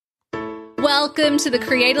Welcome to the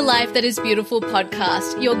Create a Life That Is Beautiful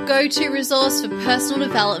podcast, your go-to resource for personal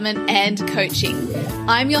development and coaching.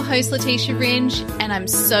 I'm your host, Letitia Ringe, and I'm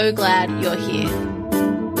so glad you're here.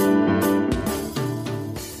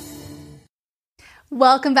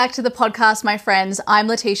 Welcome back to the podcast, my friends. I'm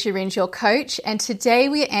Letitia Ringe, your coach, and today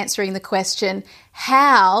we are answering the question,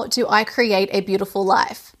 how do I create a beautiful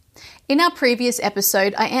life? In our previous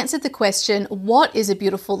episode, I answered the question, what is a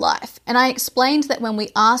beautiful life? And I explained that when we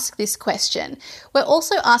ask this question, we're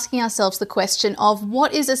also asking ourselves the question of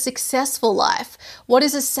what is a successful life? What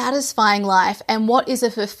is a satisfying life? And what is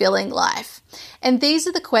a fulfilling life? And these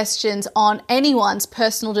are the questions on anyone's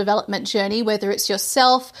personal development journey, whether it's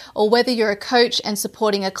yourself or whether you're a coach and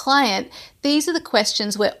supporting a client. These are the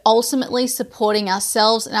questions we're ultimately supporting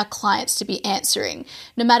ourselves and our clients to be answering.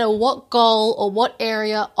 No matter what goal or what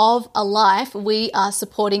area of a life we are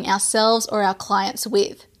supporting ourselves or our clients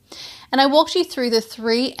with. And I walked you through the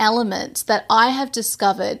 3 elements that I have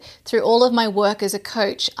discovered through all of my work as a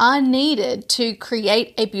coach are needed to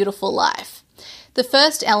create a beautiful life. The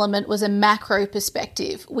first element was a macro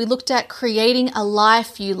perspective. We looked at creating a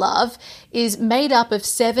life you love is made up of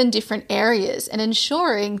 7 different areas and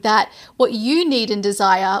ensuring that what you need and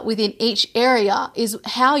desire within each area is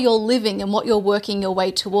how you're living and what you're working your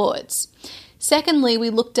way towards. Secondly, we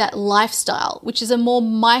looked at lifestyle, which is a more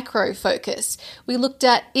micro focus. We looked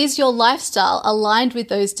at, is your lifestyle aligned with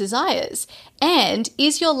those desires? And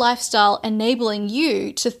is your lifestyle enabling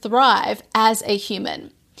you to thrive as a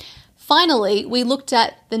human? Finally, we looked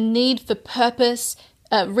at the need for purpose,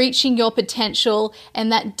 reaching your potential,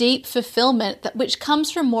 and that deep fulfillment which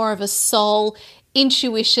comes from more of a soul,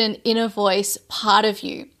 intuition, inner voice part of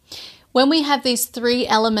you. When we have these 3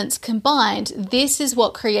 elements combined, this is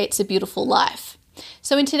what creates a beautiful life.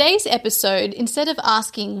 So in today's episode, instead of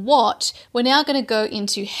asking what, we're now going to go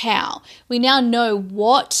into how. We now know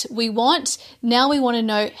what we want. Now we want to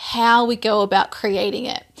know how we go about creating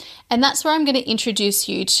it. And that's where I'm going to introduce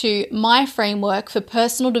you to my framework for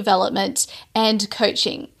personal development and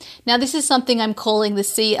coaching. Now, this is something I'm calling the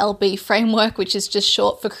CLB framework, which is just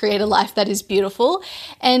short for Create a Life That Is Beautiful.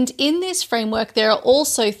 And in this framework, there are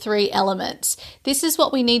also 3 elements. This is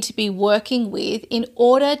what we need to be working with in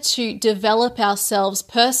order to develop ourselves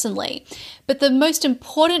personally. But the most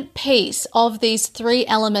important piece of these 3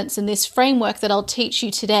 elements in this framework that I'll teach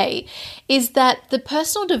you today is that the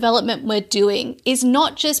personal development we're doing is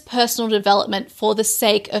not just personal development for the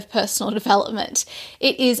sake of personal development.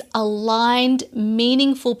 It is aligned,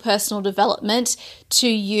 meaningful personal development to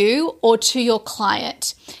you or to your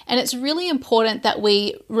client. And it's really important that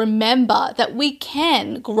we remember that we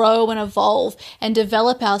can grow and evolve and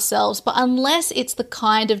develop ourselves, but unless it's the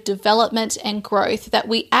kind of development and growth that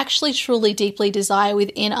we actually truly deeply desire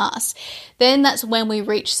within us, then that's when we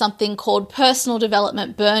reach something called personal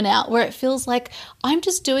development burnout, where it feels like I'm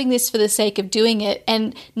just doing this for the sake of doing it,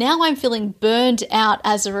 and now I'm feeling burned out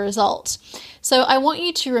as a result. So I want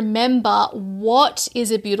you to remember what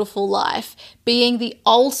is a beautiful life being the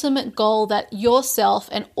ultimate goal that yourself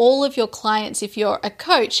and all of your clients, if you're a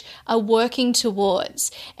coach, are working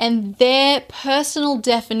towards. And their personal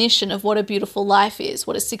definition of what a beautiful life is,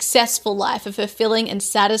 what a successful life, a fulfilling and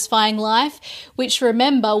satisfying life, which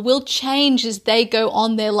remember will change as they go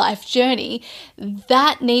on their life journey,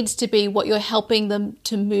 that needs to be what you're helping them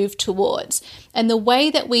to move towards. And the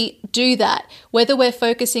way that we do that, whether we're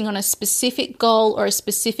focusing on a specific goal or a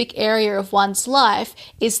specific area of one's life,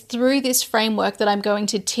 is through this framework that I'm going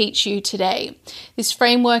to teach you today. This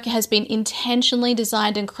framework has been intentionally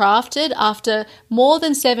designed and crafted after more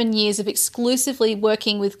than 7 years of exclusively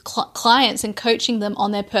working with clients and coaching them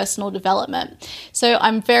on their personal development. So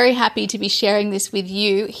I'm very happy to be sharing this with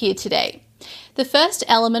you here today. The first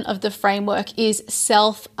element of the framework is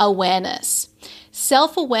self-awareness.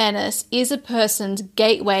 Self-awareness is a person's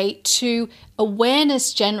gateway to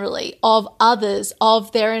awareness generally of others,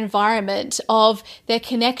 of their environment, of their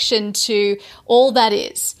connection to all that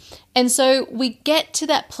is. And so we get to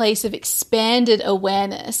that place of expanded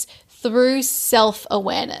awareness through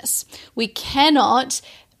self-awareness. We cannot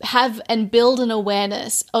have and build an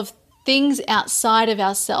awareness of things outside of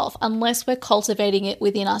ourselves unless we're cultivating it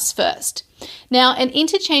within us first. Now, an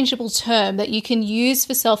interchangeable term that you can use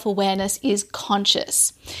for self-awareness is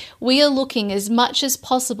conscious. We are looking as much as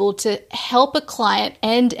possible to help a client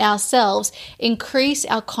and ourselves increase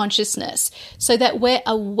our consciousness so that we're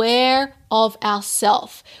aware of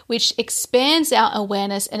ourself, which expands our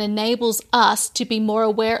awareness and enables us to be more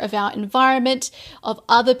aware of our environment, of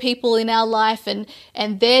other people in our life and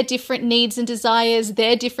their different needs and desires,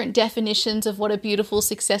 their different definitions of what a beautiful,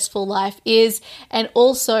 successful life is, and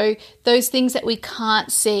also those things that we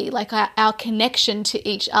can't see, like our connection to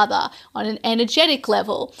each other on an energetic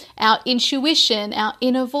level, our intuition, our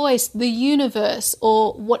inner voice, the universe,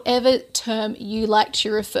 or whatever term you like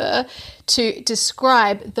to refer to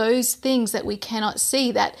describe those things that we cannot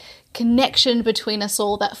see, that connection between us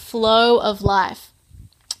all, that flow of life,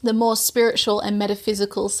 the more spiritual and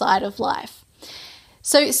metaphysical side of life.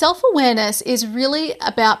 So self-awareness is really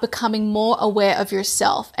about becoming more aware of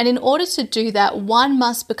yourself. And in order to do that, one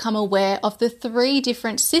must become aware of the 3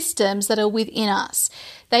 different systems that are within us.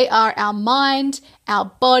 They are our mind, our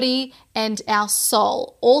body, and our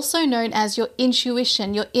soul, also known as your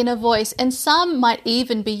intuition, your inner voice. And some might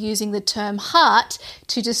even be using the term heart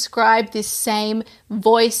to describe this same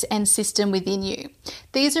voice and system within you.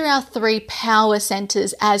 These are our 3 power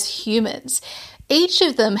centers as humans. Each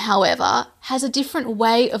of them, however, has a different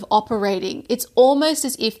way of operating. It's almost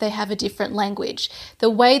as if they have a different language. The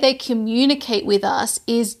way they communicate with us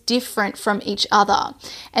is different from each other.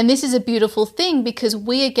 And this is a beautiful thing because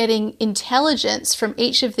we are getting intelligence from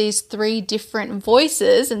each of these 3 different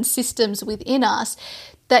voices and systems within us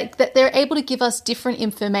that they're able to give us different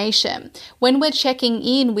information. When we're checking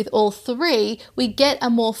in with all 3, we get a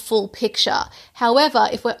more full picture. However,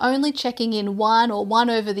 if we're only checking in one or one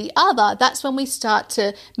over the other, that's when we start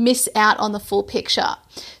to miss out on the full picture.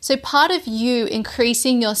 So part of you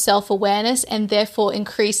increasing your self-awareness and therefore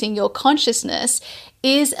increasing your consciousness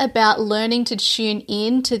is about learning to tune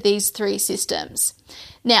in to these 3 systems.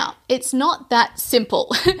 Now, it's not that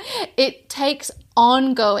simple. It takes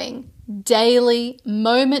ongoing, daily,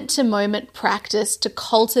 moment-to-moment practice to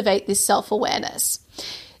cultivate this self-awareness.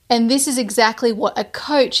 And this is exactly what a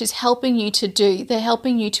coach is helping you to do. They're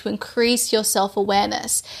helping you to increase your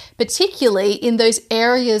self-awareness, particularly in those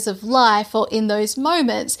areas of life or in those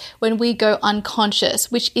moments when we go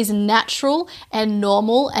unconscious, which is natural and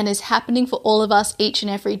normal and is happening for all of us each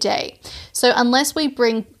and every day. So unless we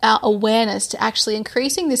bring our awareness to actually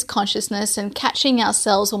increasing this consciousness and catching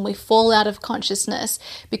ourselves when we fall out of consciousness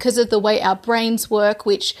because of the way our brains work,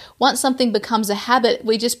 which once something becomes a habit,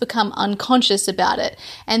 we just become unconscious about it.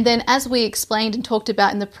 And then as we explained and talked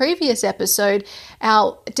about in the previous episode,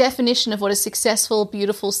 our definition of what a successful,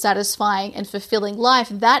 beautiful, satisfying and fulfilling life,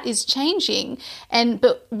 that is changing.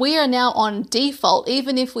 But we are now on default,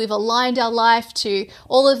 even if we've aligned our life to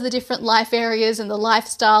all of the different life areas and the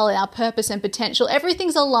lifestyle and our purpose and potential,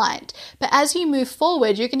 everything's aligned. But as you move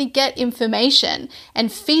forward, you're going to get information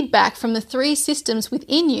and feedback from the 3 systems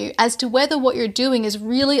within you as to whether what you're doing is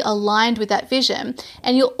really aligned with that vision.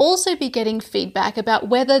 And you'll also be getting feedback about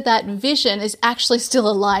whether that vision is actually still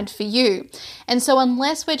aligned for you. And so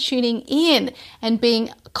unless we're tuning in and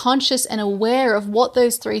being conscious and aware of what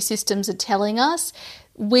those 3 systems are telling us,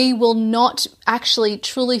 we will not actually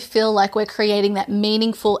truly feel like we're creating that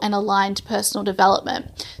meaningful and aligned personal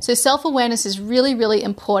development. So self-awareness is really, really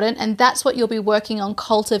important, and that's what you'll be working on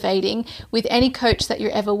cultivating with any coach that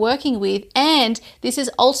you're ever working with. And this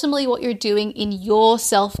is ultimately what you're doing in your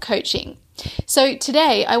self-coaching. So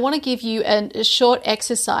today I want to give you a short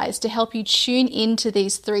exercise to help you tune into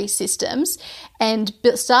these 3 systems and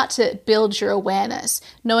start to build your awareness,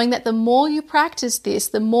 knowing that the more you practice this,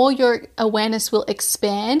 the more your awareness will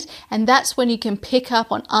expand, and that's when you can pick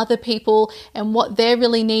up on other people and what they're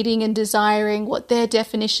really needing and desiring, what their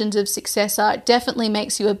definitions of success are. It definitely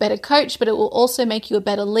makes you a better coach, but it will also make you a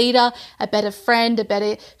better leader, a better friend, a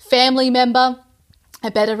better family member, a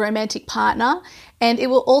better romantic partner. And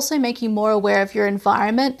it will also make you more aware of your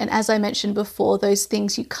environment. And as I mentioned before, those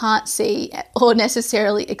things you can't see or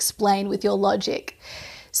necessarily explain with your logic.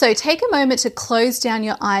 So take a moment to close down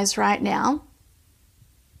your eyes right now.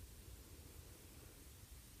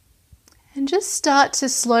 And just start to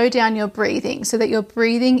slow down your breathing so that you're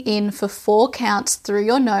breathing in for 4 counts through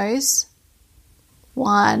your nose.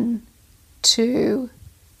 1, 2,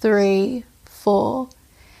 3, 4.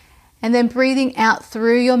 And then breathing out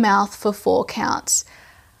through your mouth for 4 counts.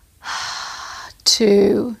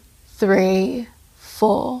 2, 3,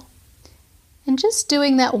 4. And just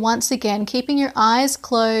doing that once again, keeping your eyes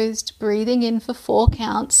closed, breathing in for 4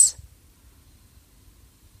 counts.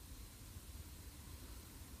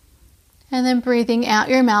 And then breathing out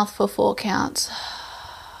your mouth for 4 counts.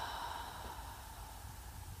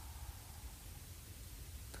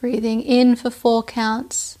 Breathing in for 4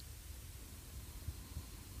 counts.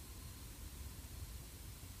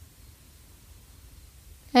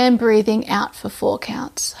 And breathing out for 4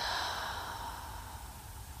 counts.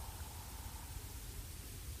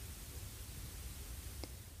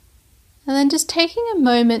 And then just taking a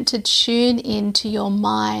moment to tune into your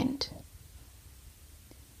mind.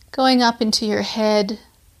 Going up into your head,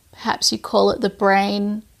 perhaps you call it the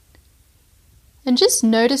brain, and just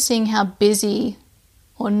noticing how busy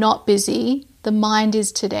or not busy the mind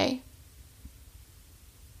is today.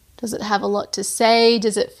 Does it have a lot to say?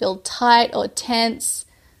 Does it feel tight or tense?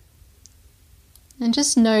 And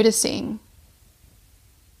just noticing.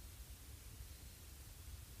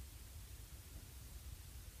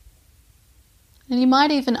 And you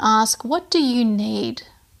might even ask, what do you need,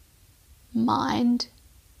 mind?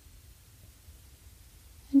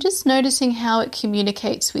 And just noticing how it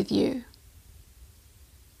communicates with you.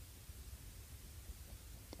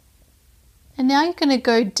 And now you're going to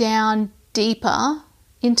go down deeper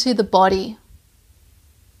into the body,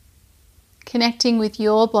 connecting with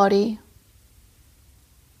your body.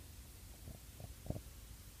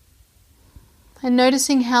 And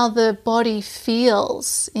noticing how the body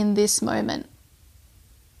feels in this moment.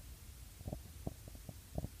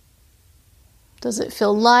 Does it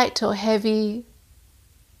feel light or heavy?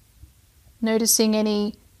 Noticing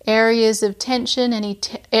any areas of tension, any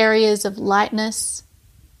areas of lightness.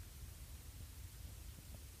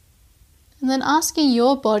 And then asking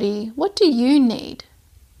your body, what do you need?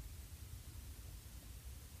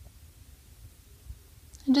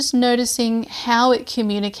 And just noticing how it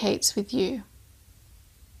communicates with you.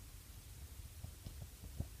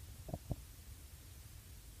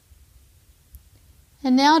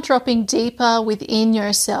 And now dropping deeper within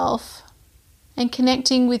yourself and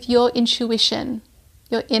connecting with your intuition,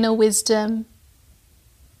 your inner wisdom,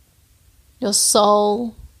 your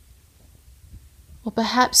soul, or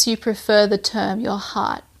perhaps you prefer the term your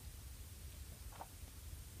heart.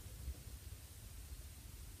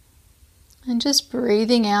 And just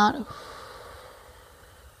breathing out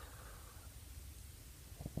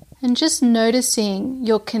and just noticing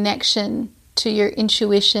your connection to your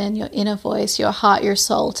intuition, your inner voice, your heart, your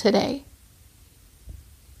soul today.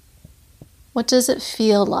 What does it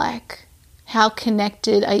feel like? How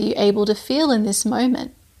connected are you able to feel in this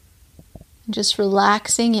moment? And just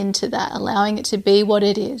relaxing into that, allowing it to be what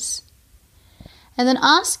it is. And then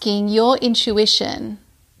asking your intuition,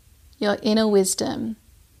 your inner wisdom,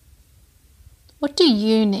 what do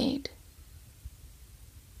you need?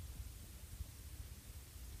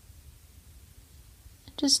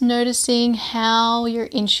 Just noticing how your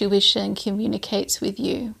intuition communicates with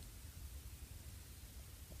you.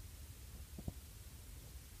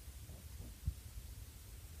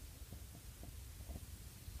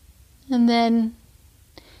 And then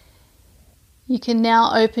you can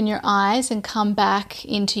now open your eyes and come back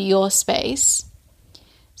into your space.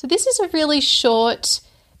 So this is a really short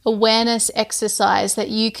awareness exercise that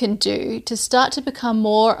you can do to start to become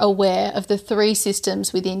more aware of the three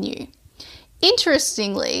systems within you.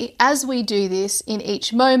 Interestingly, as we do this in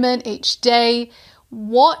each moment, each day,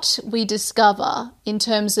 what we discover in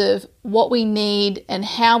terms of what we need and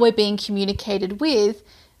how we're being communicated with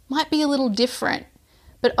might be a little different.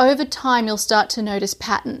 But over time, you'll start to notice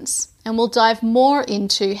patterns, and we'll dive more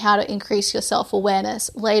into how to increase your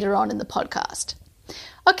self-awareness later on in the podcast.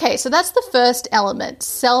 Okay, so that's the first element,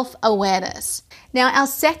 self-awareness. Now, our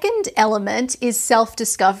second element is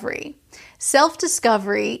self-discovery.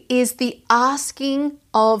 Self-discovery is the asking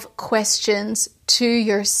of questions to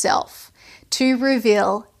yourself to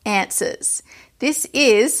reveal answers. This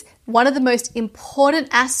is one of the most important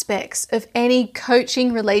aspects of any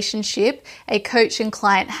coaching relationship a coach and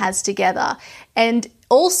client has together, and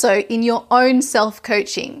also in your own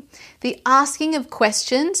self-coaching. The asking of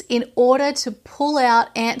questions in order to pull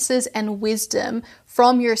out answers and wisdom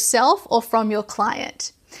from yourself or from your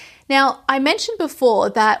client. Now, I mentioned before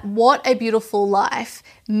that what a beautiful life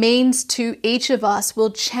means to each of us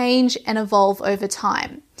will change and evolve over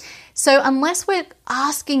time. So unless we're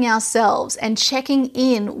asking ourselves and checking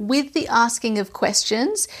in with the asking of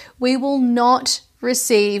questions, we will not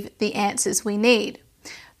receive the answers we need.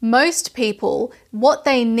 Most people, what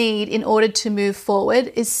they need in order to move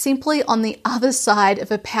forward is simply on the other side of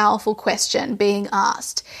a powerful question being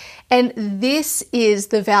asked. And this is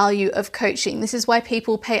the value of coaching. This is why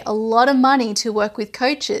people pay a lot of money to work with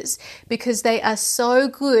coaches, because they are so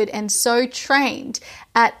good and so trained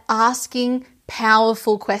at asking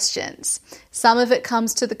powerful questions. Some of it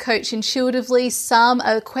comes to the coach intuitively. Some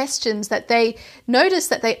are questions that they notice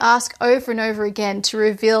that they ask over and over again to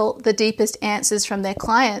reveal the deepest answers from their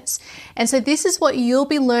clients. And so this is what you'll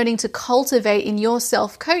be learning to cultivate in your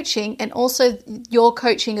self-coaching and also your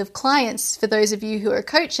coaching of clients for those of you who are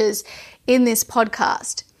coaches in this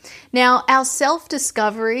podcast. Now, our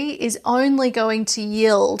self-discovery is only going to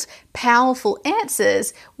yield powerful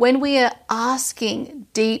answers when we are asking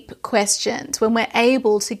deep questions, when we're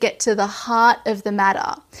able to get to the heart of the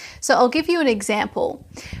matter. So I'll give you an example.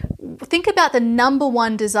 Think about the number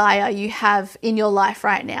one desire you have in your life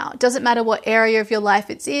right now. It doesn't matter what area of your life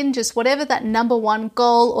it's in, just whatever that number one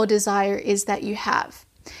goal or desire is that you have.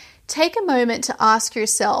 Take a moment to ask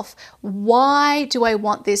yourself, why do I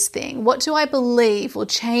want this thing? What do I believe will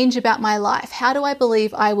change about my life? How do I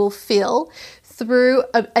believe I will feel through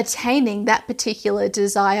attaining that particular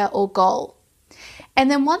desire or goal? And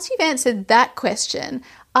then once you've answered that question,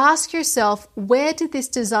 ask yourself, where did this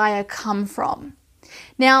desire come from?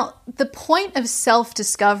 Now, the point of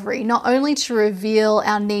self-discovery, not only to reveal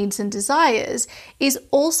our needs and desires, is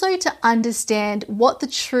also to understand what the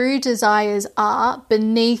true desires are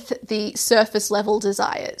beneath the surface level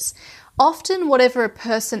desires. Often, whatever a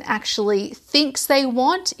person actually thinks they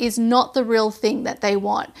want is not the real thing that they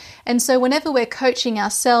want. And so whenever we're coaching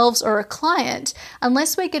ourselves or a client,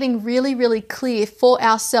 unless we're getting really, really clear for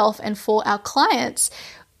ourselves and for our clients,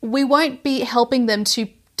 we won't be helping them to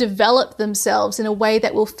develop themselves in a way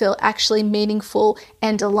that will feel actually meaningful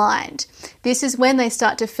and aligned. This is when they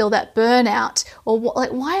start to feel that burnout or like,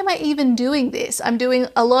 why am I even doing this? I'm doing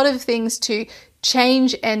a lot of things to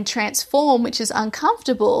change and transform, which is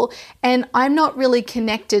uncomfortable, and I'm not really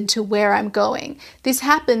connected to where I'm going. This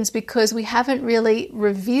happens because we haven't really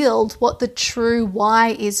revealed what the true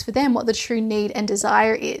why is for them, what the true need and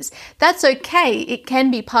desire is. That's okay. It can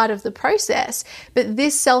be part of the process, but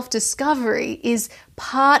this self-discovery is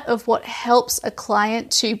part of what helps a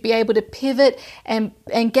client to be able to pivot and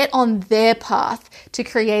get on their path to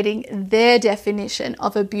creating their definition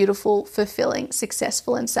of a beautiful, fulfilling,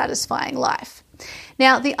 successful, and satisfying life.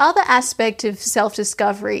 Now, the other aspect of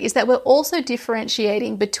self-discovery is that we're also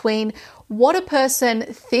differentiating between what a person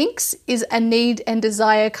thinks is a need and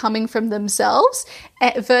desire coming from themselves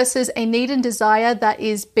versus a need and desire that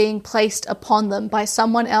is being placed upon them by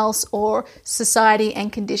someone else or society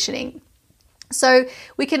and conditioning. So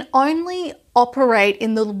we can only operate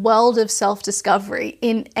in the world of self-discovery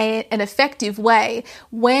in an effective way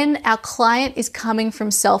when our client is coming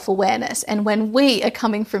from self-awareness and when we are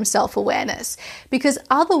coming from self-awareness, because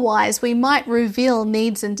otherwise we might reveal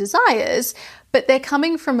needs and desires, but they're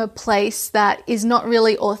coming from a place that is not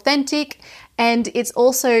really authentic, and it's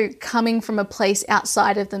also coming from a place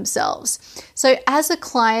outside of themselves. So as a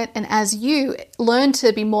client and as you learn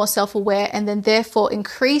to be more self-aware and then therefore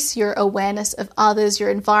increase your awareness of others,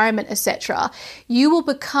 your environment, etc., you will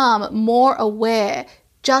become more aware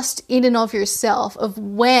just in and of yourself of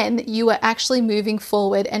when you are actually moving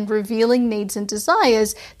forward and revealing needs and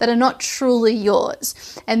desires that are not truly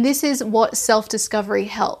yours. And this is what self-discovery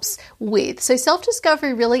helps with. So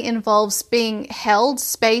self-discovery really involves being held,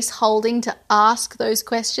 space holding to ask those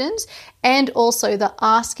questions, and also the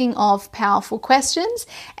asking of powerful questions,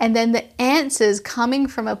 and then the answers coming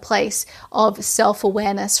from a place of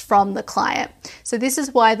self-awareness from the client. So this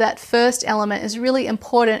is why that first element is really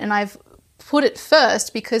important, and I've put it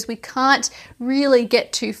first because we can't really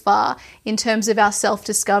get too far in terms of our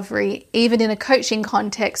self-discovery, even in a coaching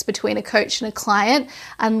context between a coach and a client,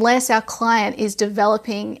 unless our client is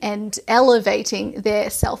developing and elevating their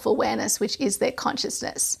self-awareness, which is their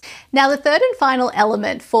consciousness. Now, the third and final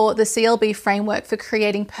element for the CLB framework for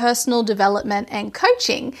creating personal development and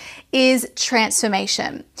coaching is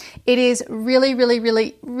transformation. It is really, really,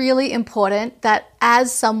 really, really important that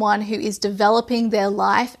as someone who is developing their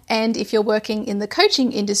life, and if you're working in the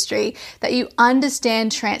coaching industry, that you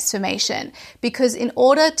understand transformation. Because in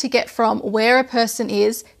order to get from where a person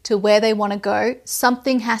is to where they want to go,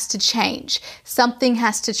 something has to change. Something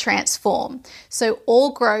has to transform. So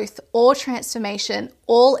all growth, all transformation,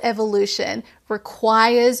 all evolution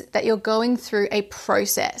requires that you're going through a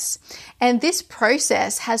process. And this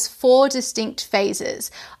process has 4 distinct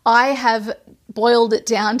phases. I have boiled it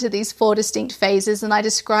down to these 4 distinct phases, and I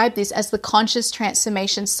describe this as the conscious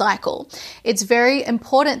transformation cycle. It's very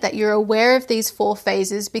important that you're aware of these 4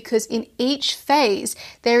 phases because in each phase,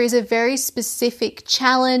 there is a very specific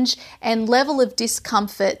challenge and level of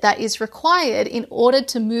discomfort that is required in order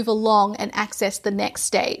to move along and access the next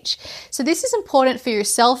stage. So this is important for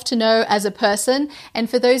yourself to know as a person, and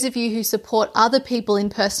for those of you who support other people in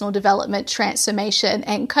personal development, transformation,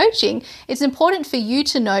 and coaching, it's important for you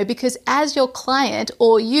to know because as your client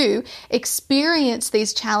or you experience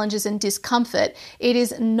these challenges and discomfort, it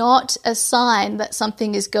is not a sign that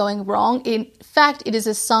something is going wrong. In fact, it is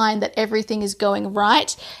a sign that everything is going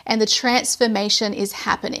right and the transformation is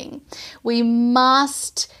happening. We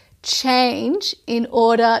must change in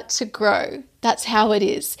order to grow. That's how it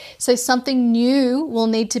is. So something new will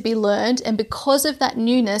need to be learned, and because of that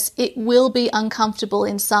newness, it will be uncomfortable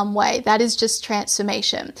in some way. That is just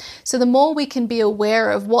transformation. So the more we can be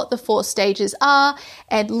aware of what the 4 stages are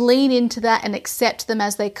and lean into that and accept them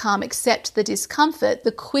as they come, accept the discomfort,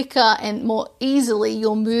 the quicker and more easily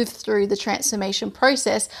you'll move through the transformation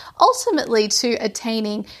process, ultimately to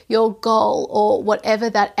attaining your goal or whatever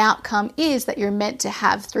that outcome is that you're meant to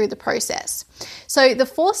have through the process. So the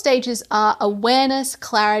 4 stages are awareness,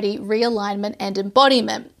 clarity, realignment, and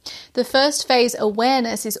embodiment. The first phase,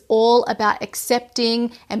 awareness, is all about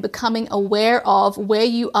accepting and becoming aware of where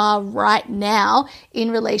you are right now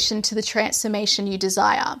in relation to the transformation you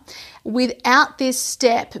desire. Without this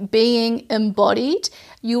step being embodied,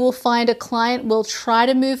 you will find a client will try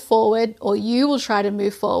to move forward, or you will try to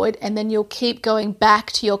move forward, and then you'll keep going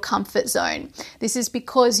back to your comfort zone. This is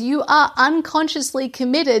because you are unconsciously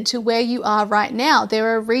committed to where you are right now.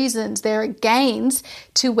 There are reasons, there are gains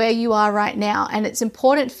to where you are right now, and it's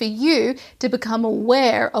important for you to become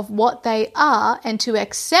aware of what they are and to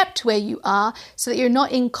accept where you are so that you're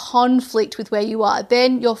not in conflict with where you are.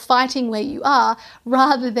 Then you're fighting where you are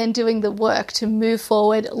rather than doing the work to move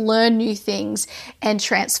forward, learn new things, and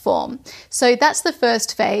transform. So that's the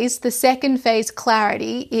first phase. The second phase,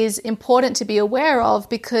 clarity, is important to be aware of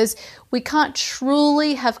because we can't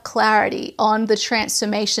truly have clarity on the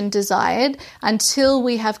transformation desired until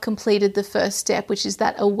we have completed the first step, which is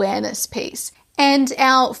that awareness piece. And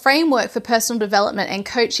our framework for personal development and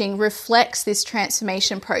coaching reflects this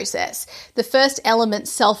transformation process. The first element,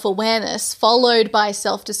 self-awareness, followed by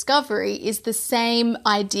self-discovery, is the same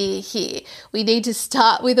idea here. We need to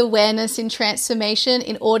start with awareness in transformation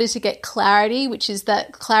in order to get clarity, which is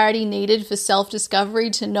that clarity needed for self-discovery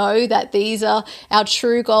to know that these are our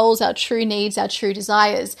true goals, our true needs, our true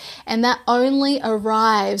desires. And that only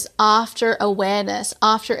arrives after awareness,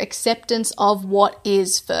 after acceptance of what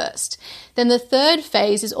is first. Then the third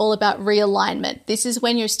phase is all about realignment. This is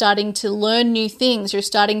when you're starting to learn new things. You're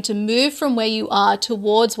starting to move from where you are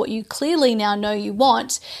towards what you clearly now know you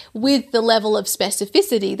want with the level of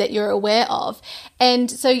specificity that you're aware of. And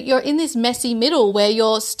so you're in this messy middle where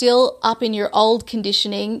you're still up in your old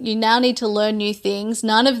conditioning. You now need to learn new things.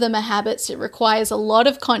 None of them are habits. It requires a lot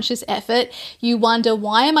of conscious effort. You wonder,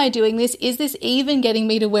 why am I doing this? Is this even getting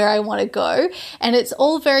me to where I want to go? And it's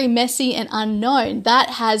all very messy and unknown.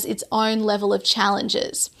 That has its own level of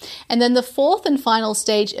challenges. And then the fourth and final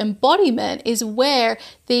stage, embodiment, is where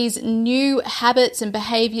these new habits and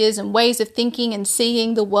behaviors and ways of thinking and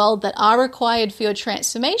seeing the world that are required for your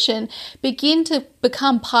transformation begin to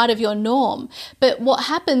become part of your norm. But what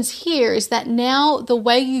happens here is that now the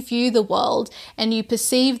way you view the world and you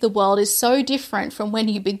perceive the world is so different from when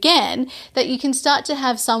you began that you can start to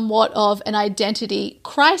have somewhat of an identity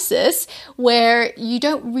crisis where you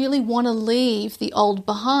don't really want to leave the old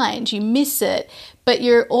behind. You miss it, but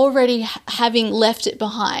you're already having left it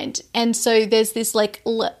behind. And so there's this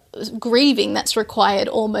grieving that's required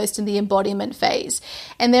almost in the embodiment phase.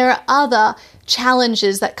 And there are other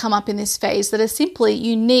challenges that come up in this phase that are simply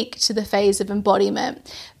unique to the phase of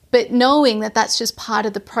embodiment. But knowing that that's just part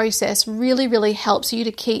of the process really, really helps you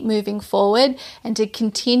to keep moving forward and to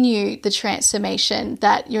continue the transformation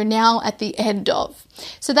that you're now at the end of.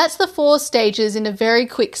 So that's the 4 stages in a very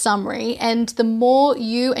quick summary. And the more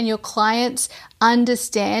you and your clients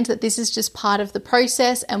understand that this is just part of the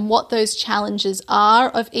process and what those challenges are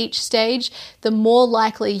of each stage, the more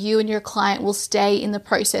likely you and your client will stay in the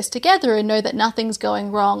process together and know that nothing's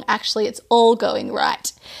going wrong. Actually, it's all going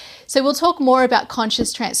right. So we'll talk more about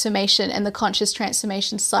conscious transformation and the conscious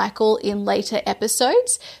transformation cycle in later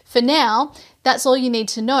episodes. For now, that's all you need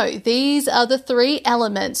to know. These are the 3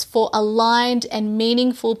 elements for aligned and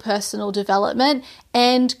meaningful personal development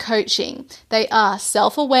and coaching. They are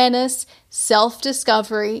self-awareness,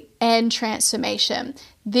 self-discovery, and transformation.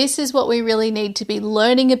 This is what we really need to be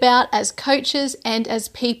learning about as coaches and as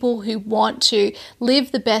people who want to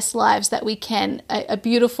live the best lives that we can, a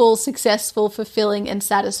beautiful, successful, fulfilling, and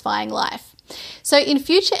satisfying life. So in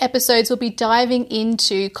future episodes, we'll be diving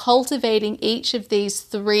into cultivating each of these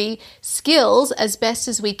 3 skills as best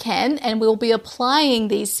as we can, and we'll be applying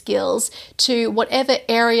these skills to whatever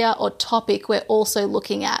area or topic we're also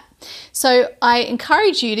looking at. So I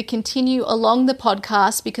encourage you to continue along the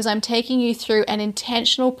podcast because I'm taking you through an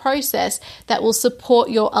intentional process that will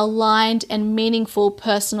support your aligned and meaningful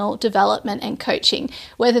personal development and coaching,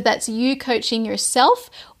 whether that's you coaching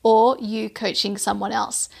yourself or you coaching someone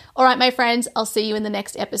else. All right, my friends, I'll see you in the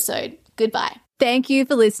next episode. Goodbye. Thank you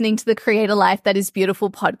for listening to the Create a Life That Is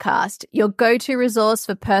Beautiful podcast, your go-to resource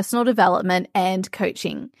for personal development and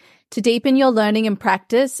coaching. To deepen your learning and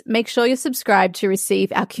practice, make sure you're subscribed to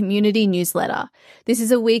receive our community newsletter. This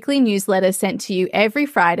is a weekly newsletter sent to you every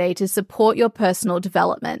Friday to support your personal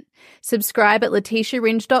development. Subscribe at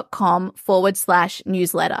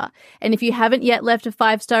letitiaringe.com/newsletter. And if you haven't yet left a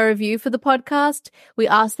 5-star review for the podcast, we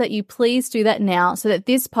ask that you please do that now so that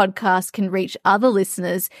this podcast can reach other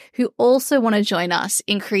listeners who also want to join us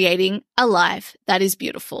in creating a life that is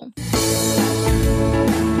beautiful.